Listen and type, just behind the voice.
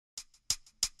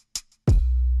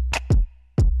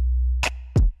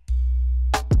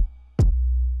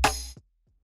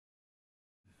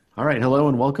All right. Hello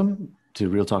and welcome to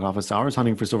Real Talk Office Hours,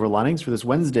 hunting for silver linings for this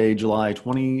Wednesday, July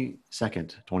 22nd,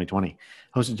 2020.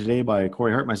 Hosted today by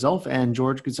Corey Hart, myself, and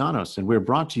George Katsanos. And we're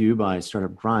brought to you by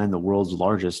Startup Grind, the world's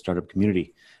largest startup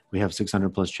community. We have 600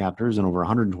 plus chapters in over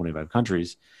 125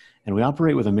 countries, and we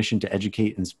operate with a mission to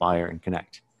educate, inspire, and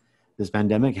connect. This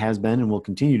pandemic has been and will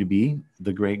continue to be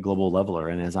the great global leveler.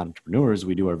 And as entrepreneurs,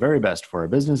 we do our very best for our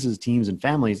businesses, teams, and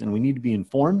families, and we need to be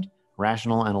informed,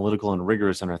 rational, analytical, and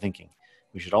rigorous in our thinking.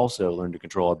 We should also learn to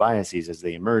control our biases as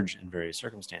they emerge in various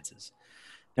circumstances.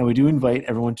 Now, we do invite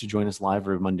everyone to join us live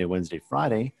every Monday, Wednesday,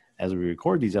 Friday as we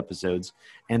record these episodes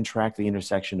and track the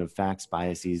intersection of facts,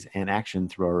 biases, and action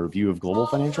through our review of global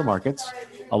financial markets,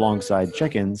 alongside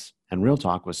check-ins and real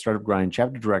talk with Startup Grind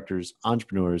chapter directors,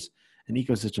 entrepreneurs, and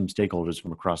ecosystem stakeholders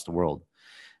from across the world.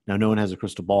 Now, no one has a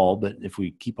crystal ball, but if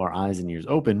we keep our eyes and ears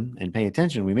open and pay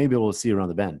attention, we may be able to see around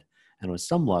the bend, and with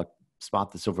some luck,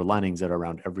 spot the silver linings that are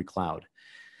around every cloud.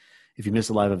 If you miss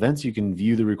the live events, you can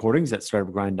view the recordings at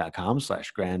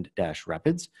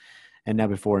startupgrind.com/grand-rapids. And now,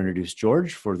 before I introduce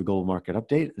George for the global market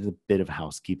update, a bit of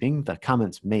housekeeping. The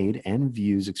comments made and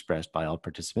views expressed by all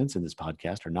participants in this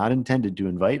podcast are not intended to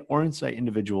invite or incite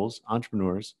individuals,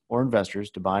 entrepreneurs, or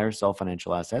investors to buy or sell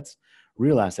financial assets,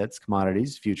 real assets,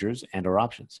 commodities, futures, and or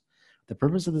options. The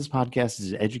purpose of this podcast is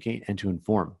to educate and to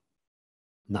inform,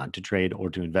 not to trade or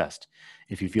to invest.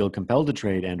 If you feel compelled to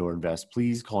trade and or invest,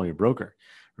 please call your broker.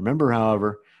 Remember,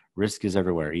 however, risk is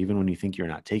everywhere, even when you think you're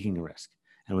not taking a risk.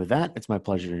 And with that, it's my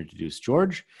pleasure to introduce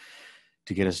George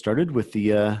to get us started with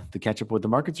the catch up what the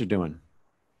markets are doing.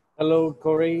 Hello,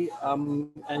 Corey, and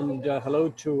hello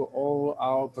to all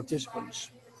our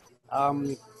participants.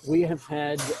 We have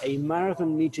had a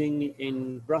marathon meeting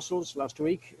in Brussels last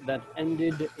week that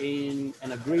ended in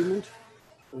an agreement,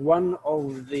 one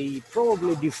of the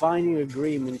probably defining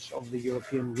agreements of the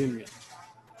European Union.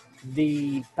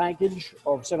 The package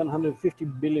of 750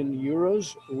 billion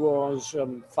euros was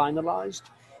finalized,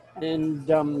 and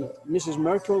Mrs.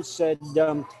 Merkel said,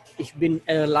 "Ich bin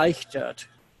erleichtert."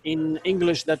 In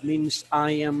English, that means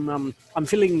I'm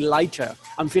feeling lighter.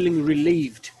 I'm feeling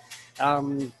relieved.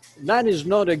 That is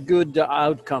not a good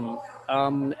outcome,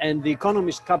 and the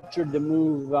economists captured the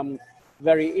move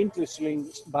very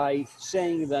interesting by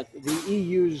saying that the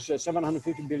EU's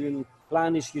 750 billion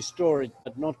plan is historic,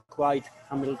 but not quite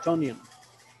Hamiltonian.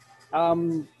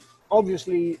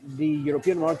 Obviously, the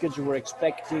European markets were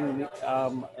expecting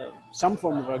some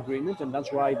form of agreement, and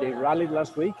that's why they rallied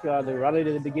last week. They rallied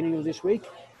at the beginning of this week.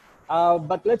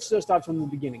 But let's start from the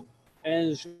beginning.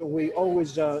 As we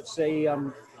always say,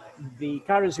 the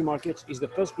currency market is the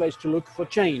first place to look for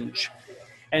change.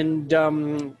 And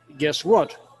guess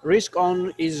what? Risk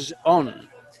on is on.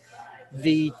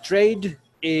 The trade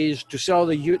is to sell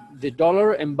the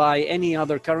dollar and buy any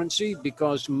other currency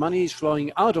because money is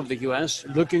flowing out of the US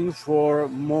looking for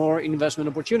more investment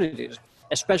opportunities,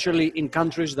 especially in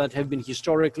countries that have been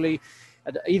historically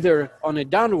either on a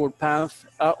downward path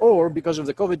or because of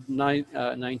the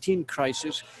COVID-19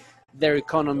 crisis, their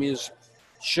economies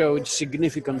showed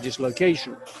significant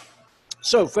dislocation.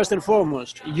 So first and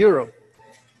foremost, Euro.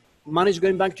 Money is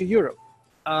going back to Europe.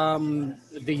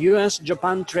 The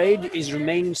US-Japan trade is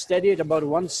remaining steady at about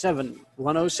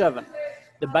 107.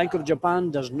 The Bank of Japan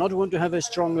does not want to have a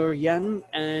stronger yen,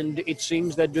 and it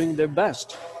seems they're doing their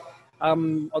best.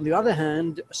 On the other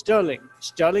hand, sterling.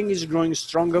 Sterling is growing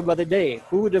stronger by the day.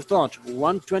 Who would have thought?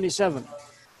 127.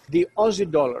 The Aussie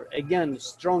dollar, again,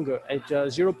 stronger at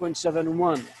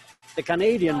 0.71. The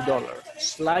Canadian dollar,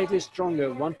 slightly stronger,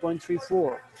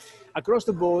 1.34. Across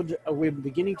the board, we're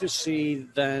beginning to see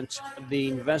that the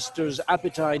investors'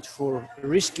 appetite for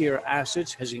riskier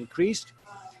assets has increased.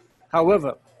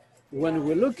 However, when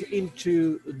we look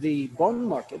into the bond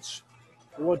markets,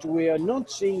 what we are not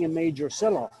seeing a major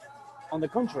sell-off. On the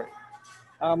contrary,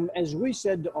 as we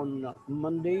said on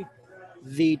Monday,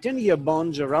 the 10-year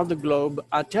bonds around the globe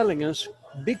are telling us,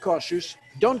 be cautious,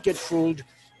 don't get fooled.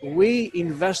 We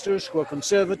investors who are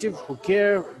conservative, who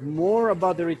care more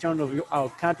about the return of our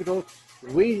capital,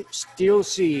 we still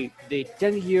see the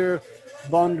 10-year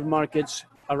bond markets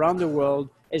around the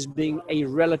world as being a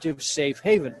relative safe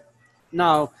haven.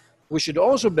 Now, we should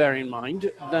also bear in mind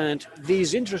that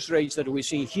these interest rates that we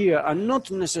see here are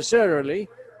not necessarily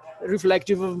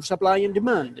reflective of supply and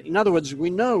demand. In other words,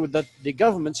 we know that the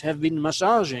governments have been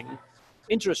massaging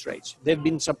interest rates. They've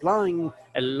been supplying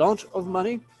a lot of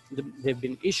money. They've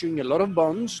been issuing a lot of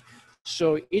bonds.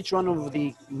 So each one of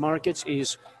the markets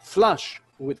is flush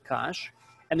with cash,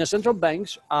 and the central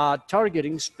banks are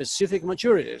targeting specific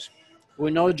maturities. We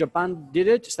know Japan did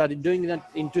it, started doing that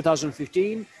in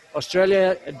 2015.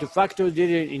 Australia de facto did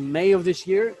it in May of this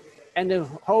year. And a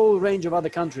whole range of other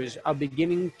countries are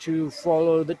beginning to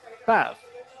follow the path.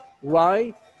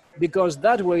 Why? Because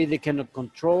that way they can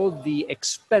control the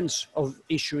expense of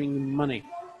issuing money.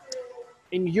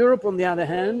 In Europe, on the other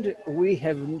hand, we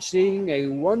have seen a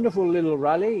wonderful little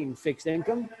rally in fixed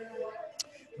income.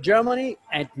 Germany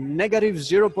at negative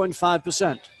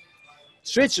 0.5%.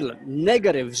 Switzerland,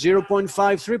 negative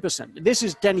 0.53%. This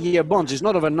is 10-year bonds. It's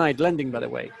not overnight lending, by the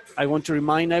way. I want to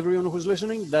remind everyone who's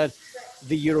listening that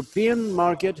the European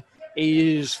market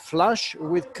is flush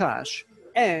with cash,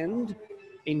 and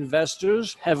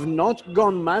investors have not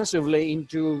gone massively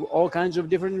into all kinds of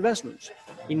different investments.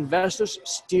 Investors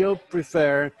still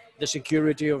prefer the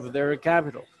security of their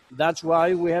capital. That's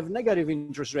why we have negative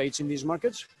interest rates in these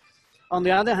markets. On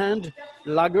the other hand,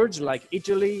 laggards like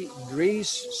Italy,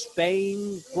 Greece,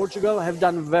 Spain, Portugal have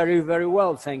done very, very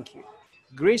well, thank you.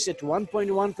 Greece at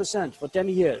 1.1% for 10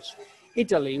 years.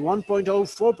 Italy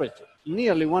 1.04%,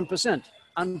 nearly 1%,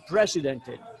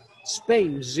 unprecedented.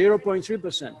 Spain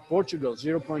 0.3%, Portugal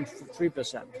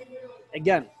 0.3%.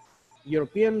 Again,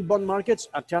 European bond markets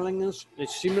are telling us a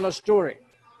similar story.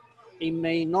 It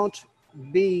may not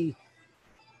be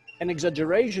an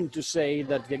exaggeration to say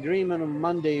that the agreement on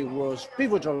Monday was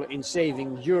pivotal in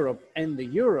saving Europe and the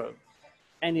euro,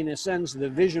 and in a sense the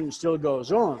vision still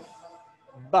goes on.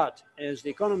 But as the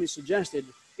economy suggested,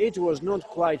 it was not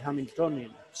quite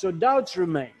Hamiltonian. So doubts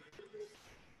remain.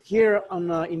 Here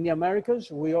in the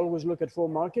Americas, we always look at four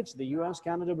markets: the US,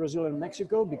 Canada, Brazil, and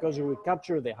Mexico, because we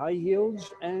capture the high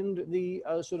yields and the,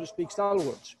 so to speak,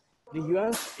 stalwarts. The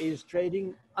US is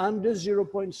trading under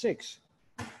 0.6.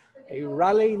 A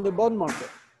rally in the bond market.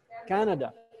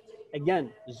 Canada, again,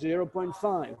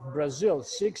 0.5. Brazil,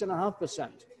 6.5%.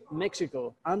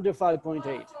 Mexico, under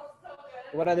 5.8.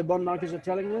 What are the bond markets are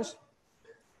telling us?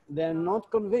 They're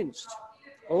not convinced.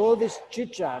 All this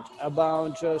chit-chat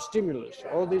about stimulus,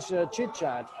 all this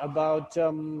chit-chat about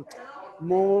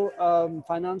more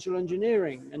financial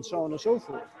engineering and so on and so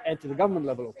forth, at the government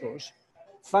level, of course,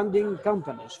 funding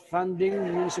companies, funding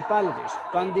municipalities,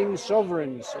 funding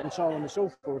sovereigns, and so on and so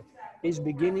forth, is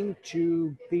beginning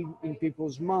to be in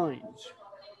people's minds.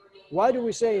 Why do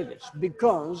we say this?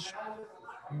 Because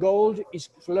gold is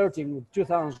flirting with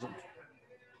 2000.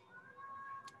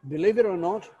 Believe it or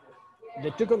not,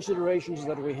 the two considerations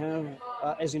that we have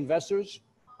as investors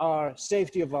are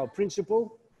safety of our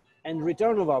principal and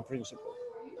return of our principal,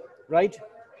 right?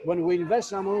 When we invest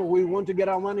somewhere, we want to get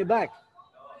our money back.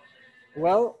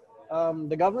 Well,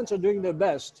 the governments are doing their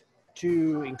best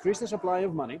to increase the supply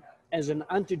of money as an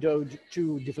antidote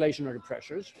to deflationary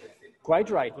pressures. Quite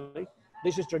rightly,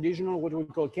 this is traditional, what we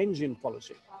call Keynesian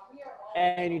policy,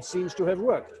 and it seems to have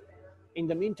worked. In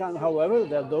the meantime, however,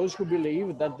 there are those who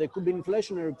believe that there could be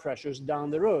inflationary pressures down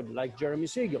the road, like Jeremy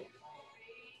Siegel.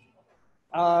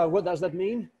 What does that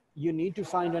mean? You need to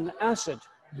find an asset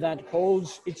that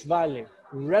holds its value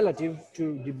relative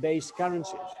to debased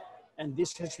currencies. And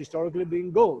this has historically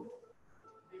been gold.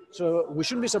 So we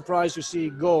shouldn't be surprised to see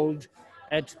gold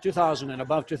at 2000 and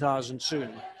above 2000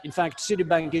 soon. In fact,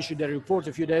 Citibank issued a report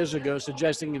a few days ago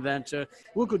suggesting that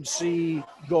we could see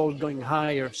gold going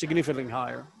higher, significantly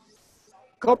higher.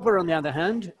 Copper, on the other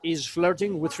hand, is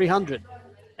flirting with 300.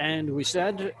 And we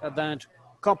said that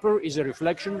copper is a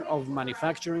reflection of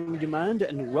manufacturing demand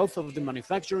and wealth of the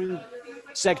manufacturing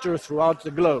sector throughout the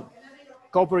globe.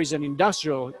 Copper is an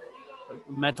industrial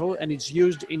metal and it's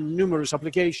used in numerous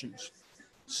applications.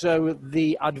 So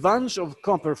the advance of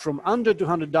copper from under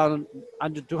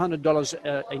 $200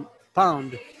 a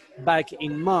pound back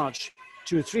in March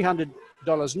to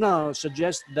 $300 now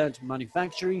suggests that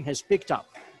manufacturing has picked up.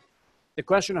 The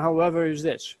question, however, is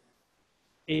this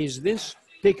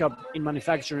pickup in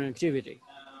manufacturing activity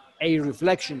a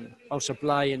reflection of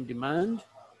supply and demand,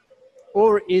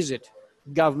 or is it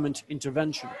government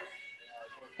intervention?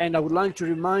 And I would like to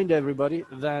remind everybody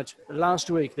that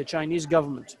last week the Chinese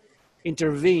government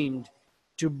intervened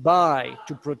to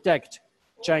protect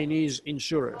Chinese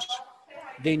insurers.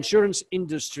 The insurance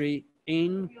industry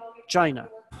in China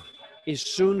is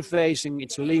soon facing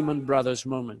its Lehman Brothers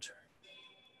moment.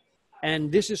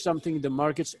 And this is something the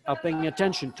markets are paying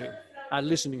attention to, are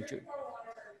listening to.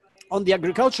 On the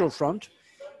agricultural front,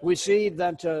 we see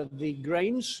that the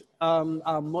grains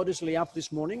are modestly up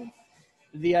this morning.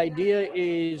 The idea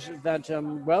is that,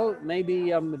 well,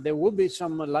 maybe there will be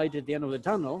some light at the end of the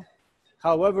tunnel.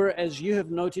 However, as you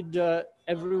have noted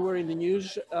everywhere in the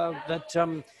news,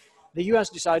 that the US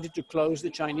decided to close the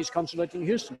Chinese consulate in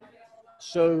Houston.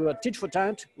 So tit for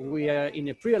tat, we are in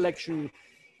a pre-election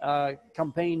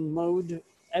campaign mode.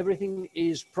 Everything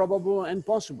is probable and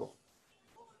possible.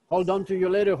 Hold on to your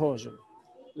lederhosen.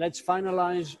 Let's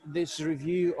finalize this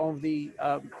review of the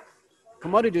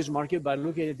commodities market by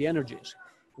looking at the energies.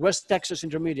 West Texas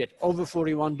Intermediate, over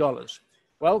 $41.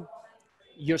 Well,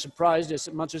 you're surprised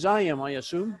as much as I am, I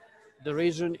assume. The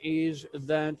reason is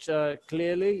that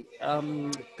clearly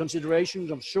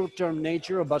considerations of short-term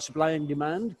nature about supply and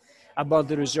demand, about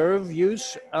the reserve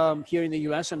use here in the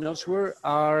US and elsewhere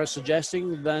are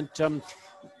suggesting that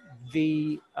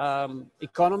the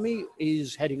economy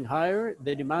is heading higher,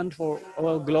 the demand for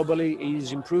oil globally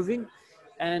is improving,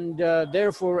 and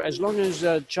therefore, as long as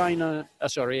as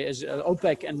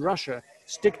OPEC and Russia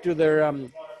stick to their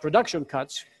production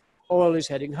cuts, oil is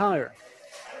heading higher.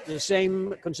 The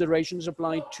same considerations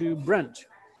apply to Brent.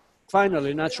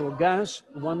 Finally, natural gas,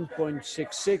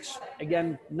 1.66.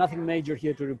 Again, nothing major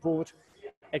here to report,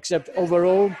 except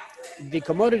overall, the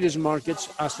commodities markets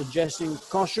are suggesting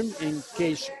caution in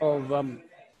case of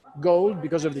gold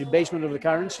because of the debasement of the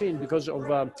currency and because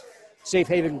of safe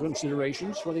haven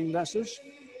considerations for the investors.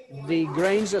 The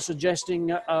grains are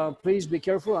suggesting, please be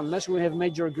careful, unless we have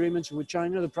major agreements with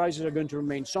China, the prices are going to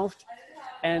remain soft.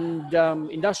 And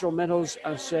industrial metals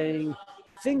are saying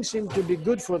things seem to be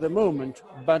good for the moment,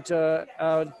 but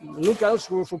look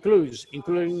elsewhere for clues,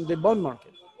 including the bond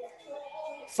market.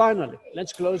 Finally,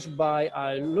 let's close by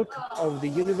a look of the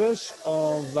universe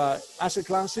of asset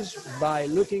classes by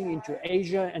looking into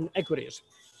Asia and equities.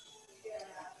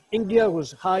 India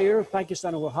was higher,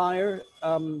 Pakistan was higher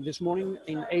this morning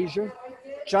in Asia.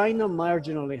 China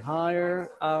marginally higher.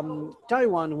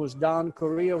 Taiwan was down,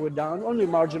 Korea was down, only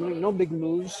marginally, no big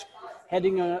moves.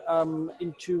 Heading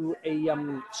into a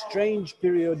strange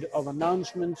period of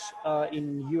announcements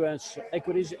in US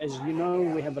equities. As you know,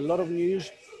 we have a lot of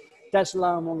news.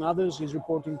 Tesla, among others, is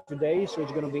reporting today, so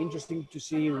it's going to be interesting to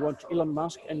see what Elon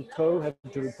Musk and co have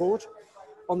to report.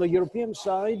 On the European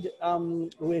side,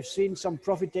 we've seen some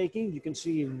profit taking. You can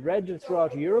see red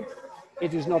throughout Europe.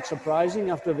 It is not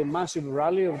surprising after the massive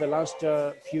rally of the last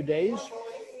few days.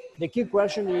 The key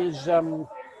question is,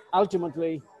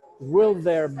 ultimately, will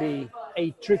there be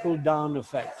a trickle-down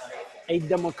effect, a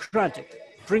democratic,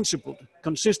 principled,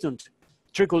 consistent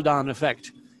trickle-down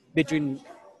effect between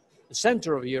the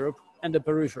center of Europe and the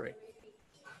periphery?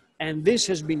 And this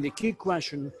has been the key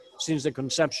question since the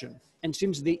conception and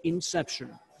since the inception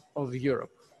of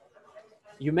Europe.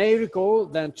 You may recall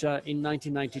that in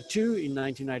 1992, in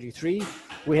 1993,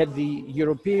 we had the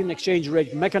European exchange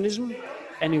rate mechanism,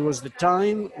 and it was the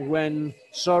time when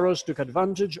Soros took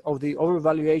advantage of the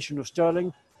overvaluation of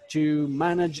sterling to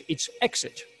manage its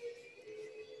exit.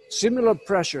 Similar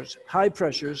pressures, high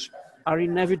pressures, are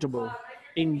inevitable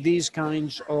in these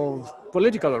kinds of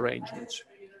political arrangements,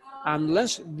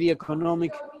 unless the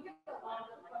economic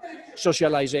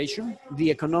socialization, the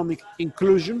economic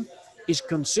inclusion is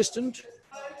consistent,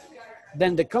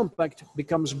 then the compact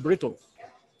becomes brittle.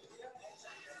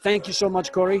 Thank you so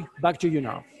much, Corey. Back to you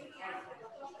now.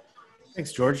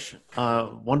 Thanks, George.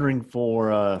 Wondering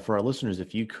for our listeners,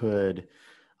 if you could,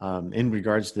 in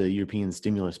regards to the European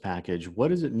stimulus package, what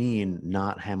does it mean,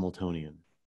 not Hamiltonian?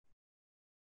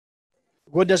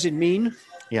 What does it mean?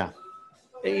 Yeah.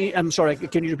 I'm sorry,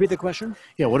 can you repeat the question?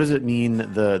 Yeah, what does it mean,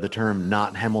 the term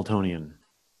not Hamiltonian?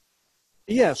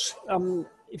 Yes.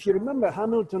 If you remember,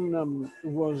 Hamilton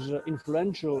was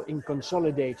influential in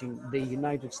consolidating the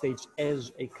United States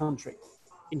as a country,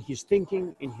 in his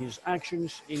thinking, in his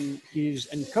actions, in his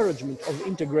encouragement of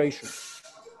integration.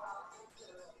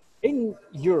 In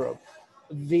Europe,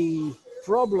 the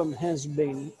problem has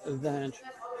been that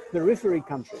periphery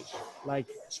countries like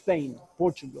Spain,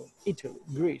 Portugal, Italy,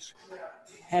 Greece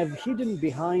have hidden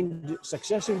behind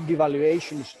successive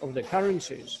devaluations of the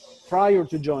currencies prior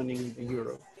to joining the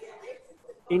euro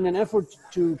in an effort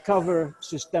to cover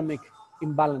systemic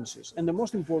imbalances. And the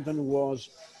most important was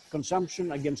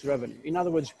consumption against revenue. In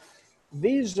other words,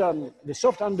 these, the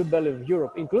soft underbelly of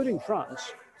Europe, including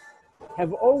France,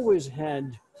 have always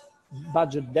had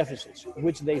budget deficits,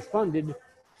 which they funded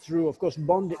through, of course,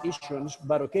 bond issuance,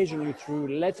 but occasionally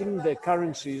through letting the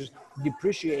currencies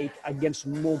depreciate against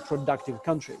more productive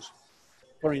countries.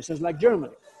 For instance, like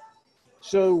Germany.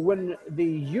 So when the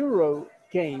euro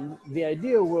came, the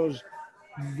idea was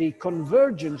the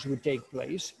convergence would take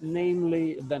place,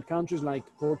 namely that countries like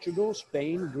Portugal,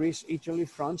 Spain, Greece, Italy,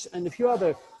 France, and a few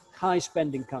other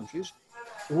high-spending countries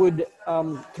would,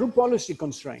 through policy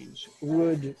constraints,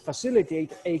 would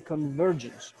facilitate a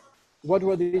convergence. What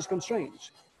were these constraints?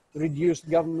 Reduced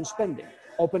government spending,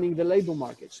 opening the labor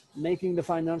markets, making the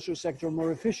financial sector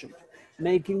more efficient,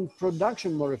 making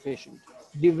production more efficient,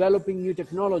 developing new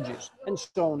technologies, and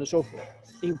so on and so forth,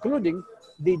 including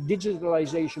the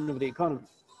digitalization of the economy.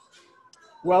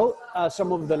 Well,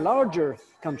 some of the larger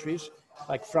countries,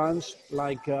 like France,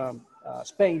 like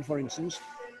Spain, for instance,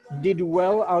 did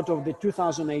well out of the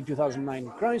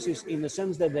 2008-2009 crisis in the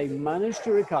sense that they managed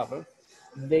to recover,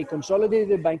 they consolidated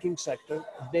the banking sector,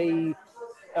 they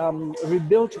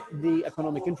rebuilt the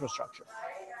economic infrastructure.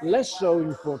 Less so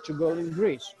in Portugal and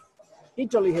Greece.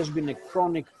 Italy has been a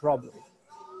chronic problem.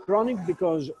 Chronic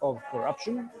because of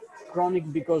corruption,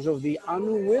 chronic because of the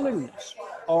unwillingness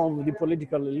of the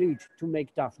political elite to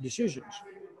make tough decisions.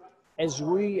 As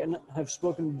we have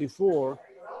spoken before,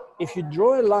 if you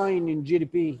draw a line in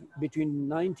GDP between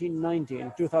 1990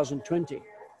 and 2020,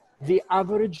 the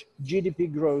average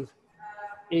GDP growth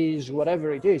is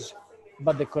whatever it is,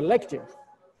 but the collective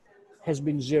has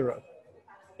been zero.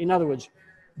 In other words,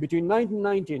 between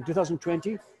 1990 and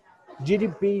 2020,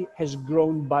 GDP has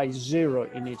grown by zero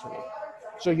in Italy.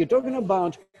 So you're talking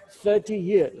about 30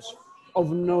 years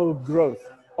of no growth,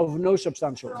 of no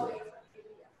substantial growth.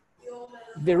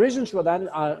 The reasons for that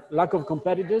are lack of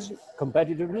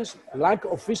competitiveness, lack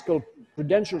of fiscal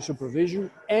prudential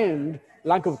supervision, and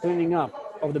lack of cleaning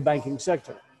up of the banking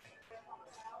sector.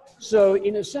 So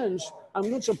in a sense,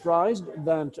 I'm not surprised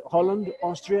that Holland,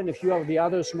 Austria, and a few of the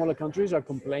other smaller countries are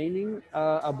complaining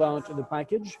about the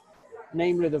package,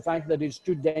 namely the fact that it's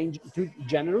too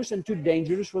generous and too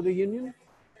dangerous for the Union.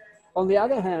 On the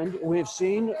other hand, we have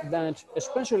seen that,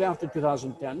 especially after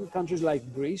 2010, countries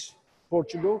like Greece,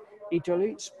 Portugal,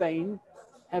 Italy, Spain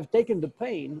have taken the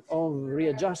pain of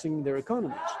readjusting their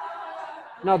economies.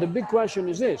 Now, the big question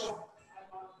is this: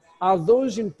 are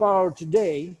those in power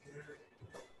today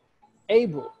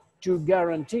able to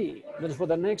guarantee that for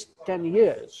the next 10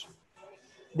 years,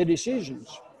 the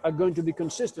decisions are going to be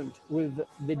consistent with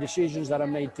the decisions that are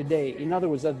made today? In other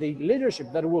words, that the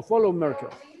leadership that will follow Merkel,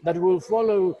 that will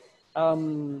follow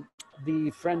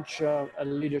the French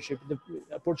leadership, the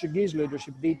Portuguese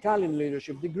leadership, the Italian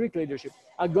leadership, the Greek leadership,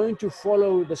 are going to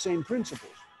follow the same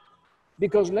principles.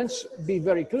 Because let's be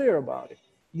very clear about it.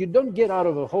 You don't get out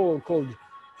of a hole called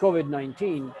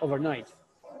COVID-19 overnight.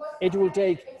 It will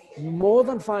take more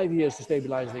than 5 years to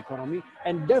stabilize the economy,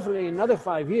 and definitely another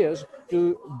 5 years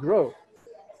to grow.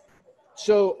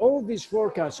 So all these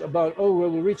forecasts about, oh, well,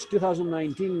 we'll reach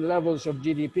 2019 levels of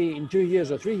GDP in 2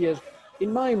 years or 3 years,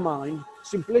 in my mind,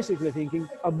 simplistically thinking,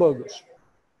 are bogus.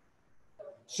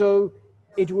 So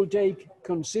it will take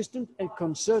consistent and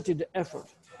concerted effort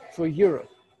for Europe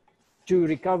to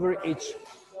recover its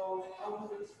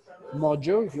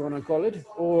mojo, if you want to call it,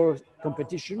 or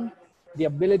competition, the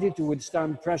ability to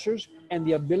withstand pressures, and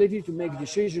the ability to make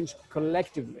decisions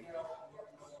collectively.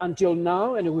 Until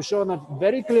now, and we saw that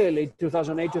very clearly,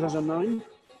 2008, 2009,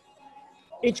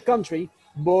 each country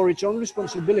bore its own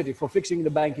responsibility for fixing the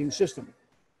banking system.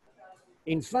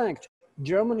 In fact,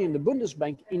 Germany and the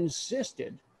Bundesbank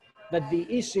insisted that the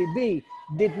ECB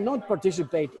did not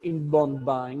participate in bond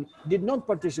buying, did not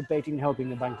participate in helping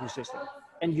the banking system.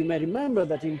 And you may remember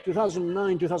that in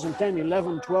 2009, 2010,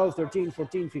 11, 12, 13,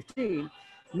 14, 15,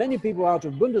 many people out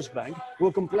of Bundesbank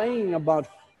were complaining about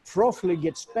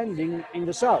profligate spending in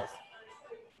the South.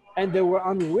 And they were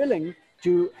unwilling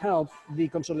to help the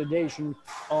consolidation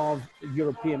of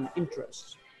European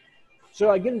interests.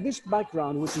 So again, this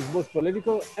background, which is both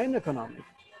political and economic,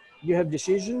 you have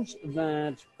decisions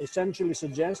that essentially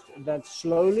suggest that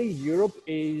slowly Europe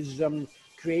is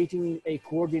creating a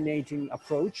coordinating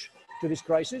approach to this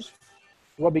crisis.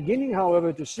 We're beginning,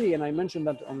 however, to see, and I mentioned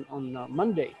that on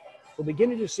Monday, we're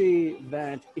beginning to see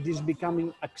that it is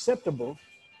becoming acceptable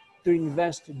to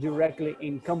invest directly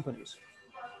in companies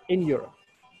in Europe.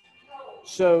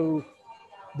 So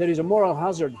there is a moral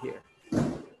hazard here.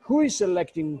 Who is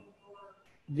selecting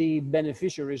the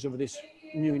beneficiaries of this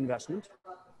new investment?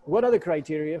 What are the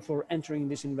criteria for entering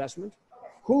this investment?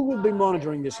 Who will be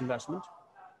monitoring this investment?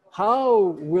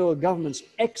 How will governments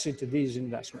exit these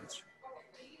investments?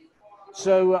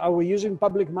 So are we using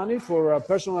public money for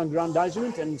personal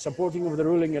aggrandizement and supporting of the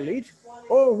ruling elite?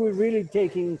 Or are we really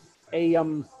taking a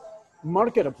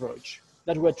market approach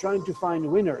that we're trying to find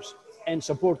winners and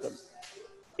support them?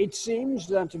 It seems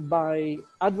that by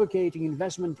advocating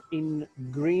investment in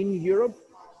green Europe,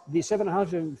 the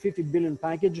 750 billion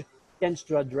package tends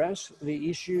to address the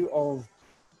issue of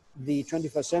the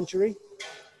 21st century.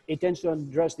 It tends to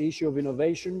address the issue of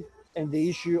innovation and the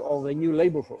issue of a new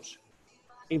labor force.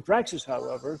 In practice,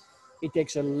 however, it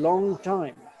takes a long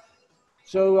time.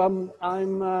 So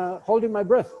I'm holding my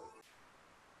breath.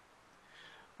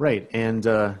 Right, and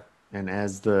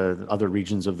as the other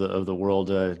regions of the world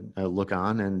look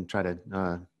on and try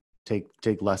to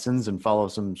take lessons and follow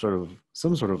some sort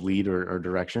of lead or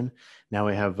direction, now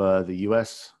we have the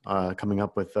U.S. coming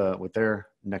up with their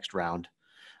next round.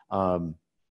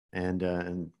 and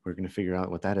we're going to figure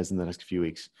out what that is in the next few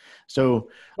weeks. So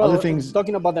other Well, things.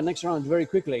 talking about the next round very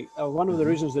quickly, one of the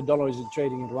Mhm. reasons the dollar is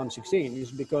trading at 116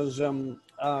 is because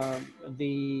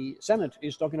the Senate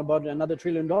is talking about another $1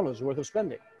 trillion worth of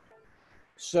spending.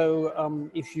 So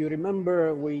if you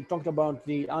remember, we talked about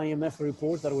the IMF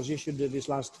report that was issued this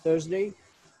last Thursday,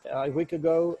 a week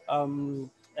ago,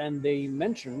 and they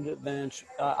mentioned that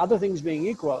other things being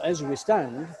equal, as we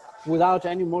stand, without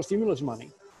any more stimulus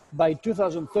money, by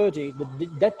 2030, the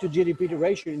debt to GDP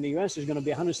ratio in the US is going to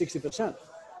be 160%.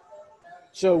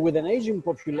 So with an aging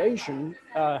population,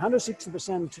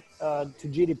 160% to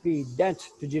GDP, debt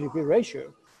to GDP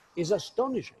ratio is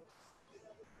astonishing.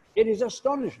 It is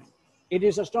astonishing. It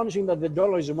is astonishing that the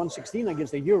dollar is 116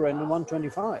 against the euro and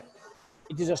 125.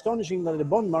 It is astonishing that the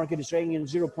bond market is trading in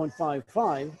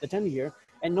 0.55, the 10-year,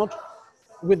 and not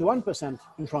with 1%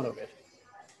 in front of it.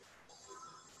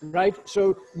 Right?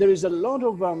 So there is a lot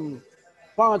of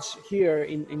parts here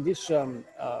in this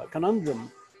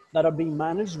conundrum that are being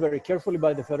managed very carefully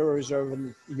by the Federal Reserve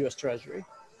and US Treasury.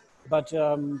 But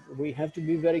we have to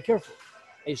be very careful.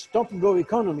 A stop-go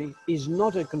economy is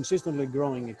not a consistently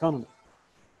growing economy.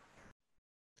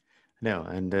 No,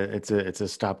 and it's a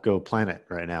stop-go planet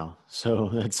right now. So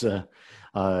that's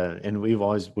and we've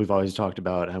always talked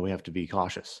about how we have to be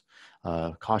cautious.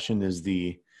 Caution is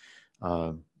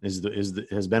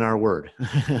has been our word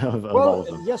of all Well, of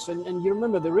them. yes, and you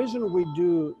remember the reason we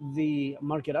do the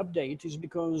market update is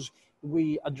because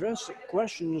we address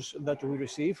questions that we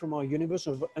receive from our universe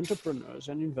of entrepreneurs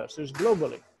and investors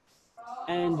globally.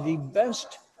 And the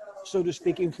best, so to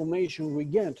speak, information we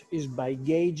get is by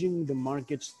gauging the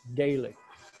markets daily.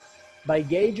 By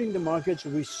gauging the markets,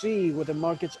 we see what the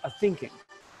markets are thinking.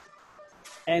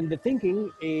 And the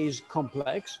thinking is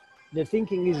complex, the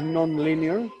thinking is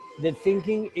non-linear, the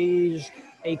thinking is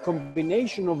a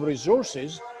combination of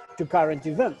resources to current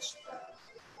events.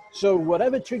 So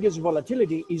whatever triggers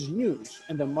volatility is news,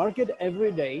 and the market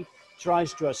every day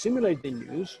tries to assimilate the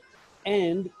news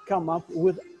and come up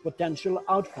with potential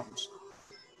outcomes.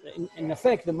 In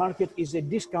effect, the market is a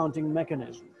discounting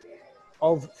mechanism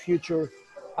of future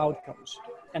outcomes.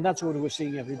 And that's what we're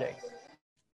seeing every day.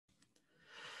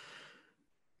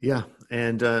 Yeah,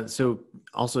 and so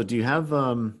also, do you have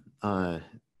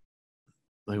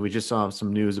like we just saw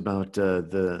some news about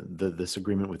this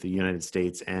agreement with the United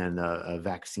States and a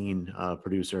vaccine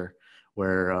producer,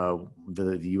 where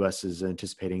the U.S. is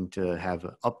anticipating to have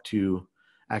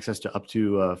access to up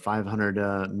to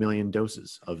 500 million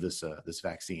doses of this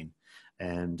vaccine,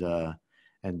 and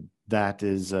that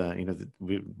is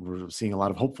we're seeing a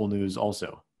lot of hopeful news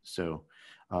also. So.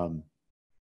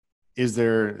 Is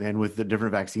there, and with the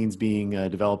different vaccines being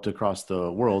developed across the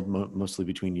world, mostly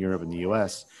between Europe and the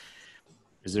U.S.,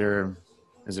 is there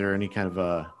any kind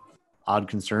of odd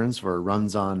concerns for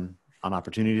runs on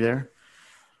opportunity there?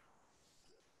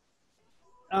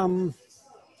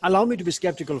 Allow me to be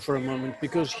skeptical for a moment,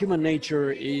 because human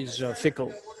nature is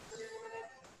fickle.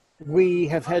 We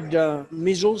have had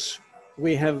measles,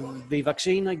 we have the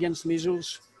vaccine against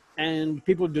measles, and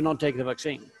people do not take the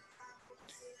vaccine.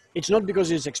 It's not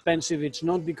because it's expensive, it's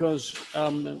not because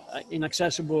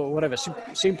inaccessible or whatever.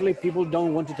 Simply, people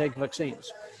don't want to take vaccines.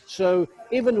 So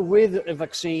even with a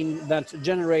vaccine that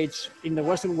generates in the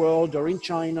Western world or in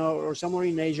China or somewhere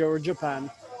in Asia or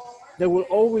Japan, there will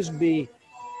always be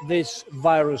this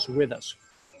virus with us.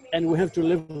 And we have to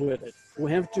live with it.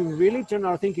 We have to really turn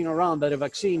our thinking around that a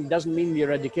vaccine doesn't mean the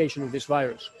eradication of this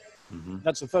virus. Mm-hmm.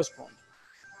 That's the first point.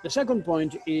 The second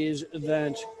point is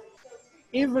that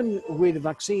even with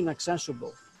vaccine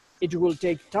accessible, it will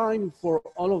take time for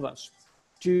all of us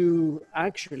to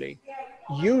actually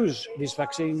use this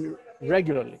vaccine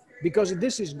regularly, because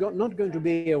this is not going to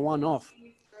be a one-off.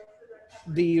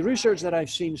 The research that I've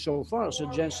seen so far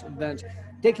suggests that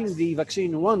taking the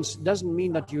vaccine once doesn't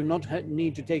mean that you not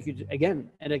need to take it again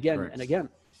and again Correct. and again.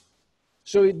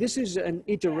 So this is an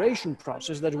iteration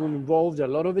process that will involve a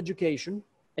lot of education,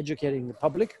 educating the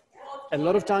public, a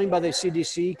lot of time by the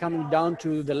CDC coming down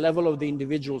to the level of the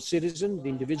individual citizen, the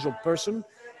individual person,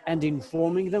 and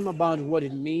informing them about what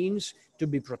it means to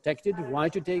be protected, why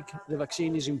to take the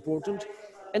vaccine is important,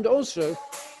 and also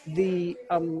the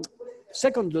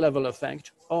second level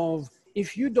effect of,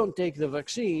 if you don't take the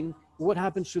vaccine, what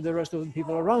happens to the rest of the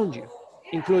people around you,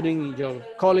 including your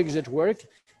colleagues at work,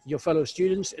 your fellow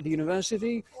students at the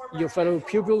university, your fellow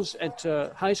pupils at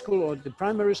high school or the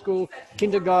primary school,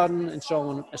 kindergarten, and so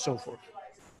on and so forth.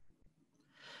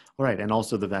 All right, and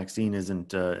also the vaccine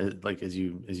isn't like as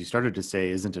you started to say,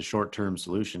 isn't a short-term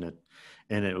solution.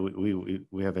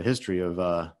 We have a history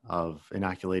of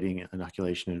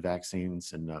inoculation and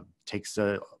vaccines, and takes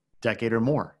a decade or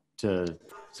more to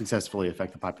successfully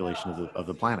affect the population of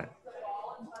the planet.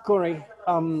 Corey,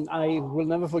 I will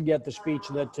never forget the speech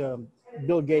that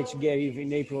Bill Gates gave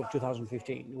in April of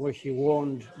 2015, where he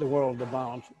warned the world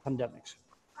about pandemics.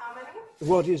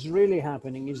 What is really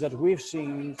happening is that we've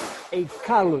seen a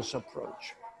callous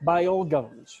approach by all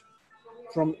governments,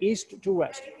 from east to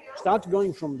west. Start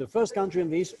going from the first country in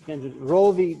the east and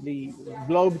roll the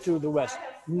globe to the west.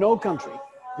 No country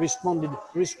responded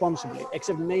responsibly,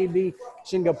 except maybe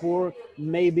Singapore,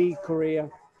 maybe Korea,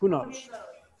 who knows.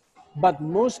 But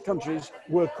most countries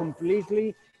were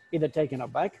completely either taken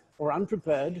aback or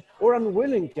unprepared or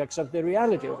unwilling to accept the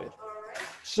reality of it.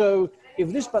 So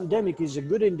if this pandemic is a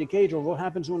good indicator of what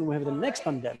happens when we have the next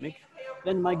pandemic,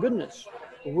 then my goodness,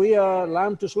 we are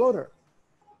lamb to slaughter.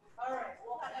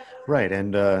 Right,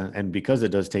 and because it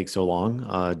does take so long,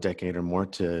 a decade or more,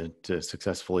 to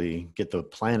successfully get the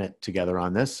planet together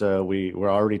on this, we're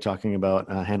already talking about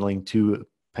handling two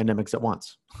pandemics at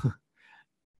once.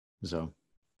 So.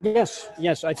 Yes.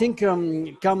 I think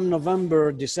come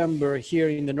November, December, here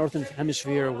in the Northern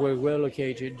Hemisphere, where we're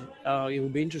located, it will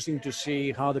be interesting to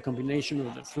see how the combination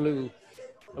of the flu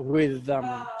with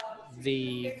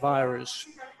the virus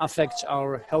affects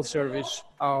our health service,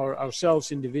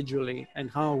 ourselves individually,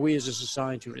 and how we as a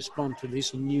society respond to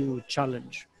this new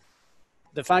challenge.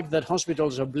 The fact that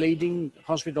hospitals are bleeding,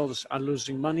 hospitals are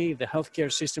losing money, the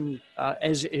healthcare system,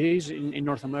 as it is in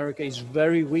North America, is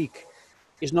very weak,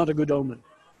 is not a good omen.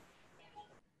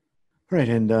 Right,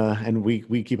 and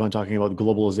we keep on talking about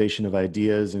globalization of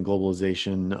ideas and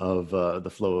globalization of the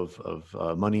flow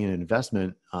of money and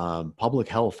investment. Public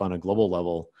health on a global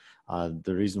level,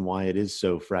 the reason why it is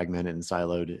so fragmented and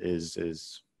siloed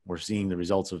is we're seeing the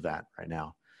results of that right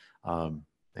now,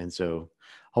 and so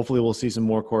hopefully we'll see some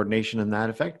more coordination in that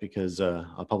effect, because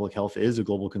public health is a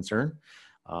global concern.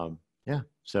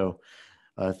 So.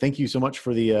 Thank you so much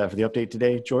for the update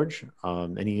today, George.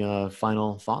 Any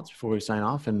final thoughts before we sign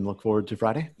off and look forward to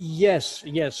Friday? Yes.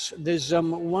 There's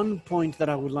one point that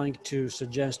I would like to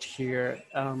suggest here,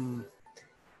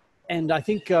 and I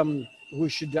think we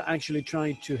should actually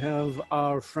try to have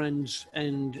our friends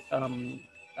and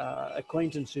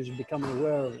acquaintances become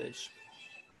aware of this.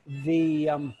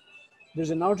 There's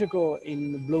an article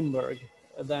in Bloomberg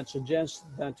that suggests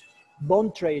that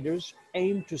bond traders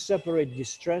aim to separate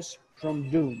distress from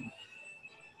doom.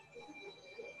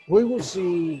 We will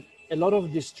see a lot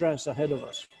of distress ahead of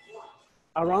us.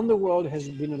 Around the world has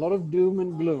been a lot of doom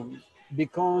and gloom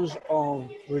because of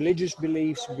religious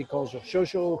beliefs, because of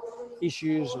social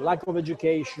issues, lack of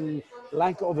education,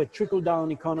 lack of a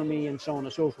trickle-down economy, and so on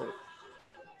and so forth.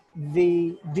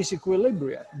 The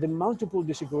disequilibria, the multiple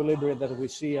disequilibria that we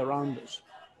see around us,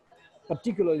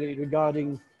 particularly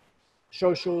regarding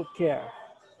social care,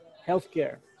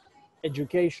 healthcare,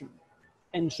 education,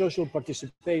 and social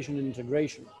participation and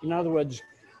integration. In other words,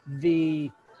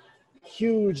 the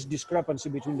huge discrepancy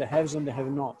between the haves and the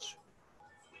have-nots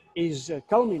is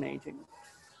culminating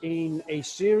in a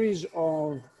series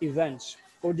of events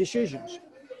or decisions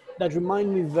that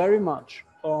remind me very much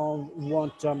of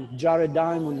what Jared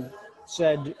Diamond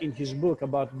said in his book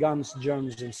about guns,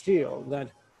 germs, and steel, that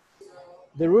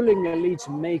the ruling elites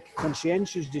make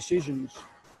conscientious decisions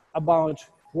about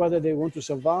whether they want to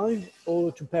survive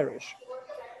or to perish.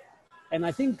 And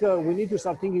I think we need to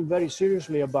start thinking very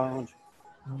seriously about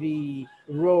the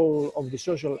role of the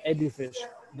social edifice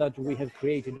that we have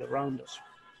created around us.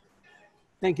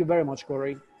 Thank you very much,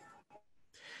 Corey.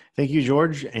 Thank you,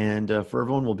 George. And for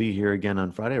everyone, we'll be here again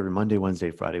on Friday, every Monday,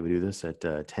 Wednesday, Friday. We do this at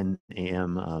 10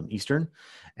 a.m. Eastern.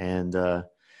 And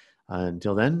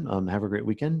until then, have a great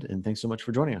weekend. And thanks so much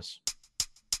for joining us.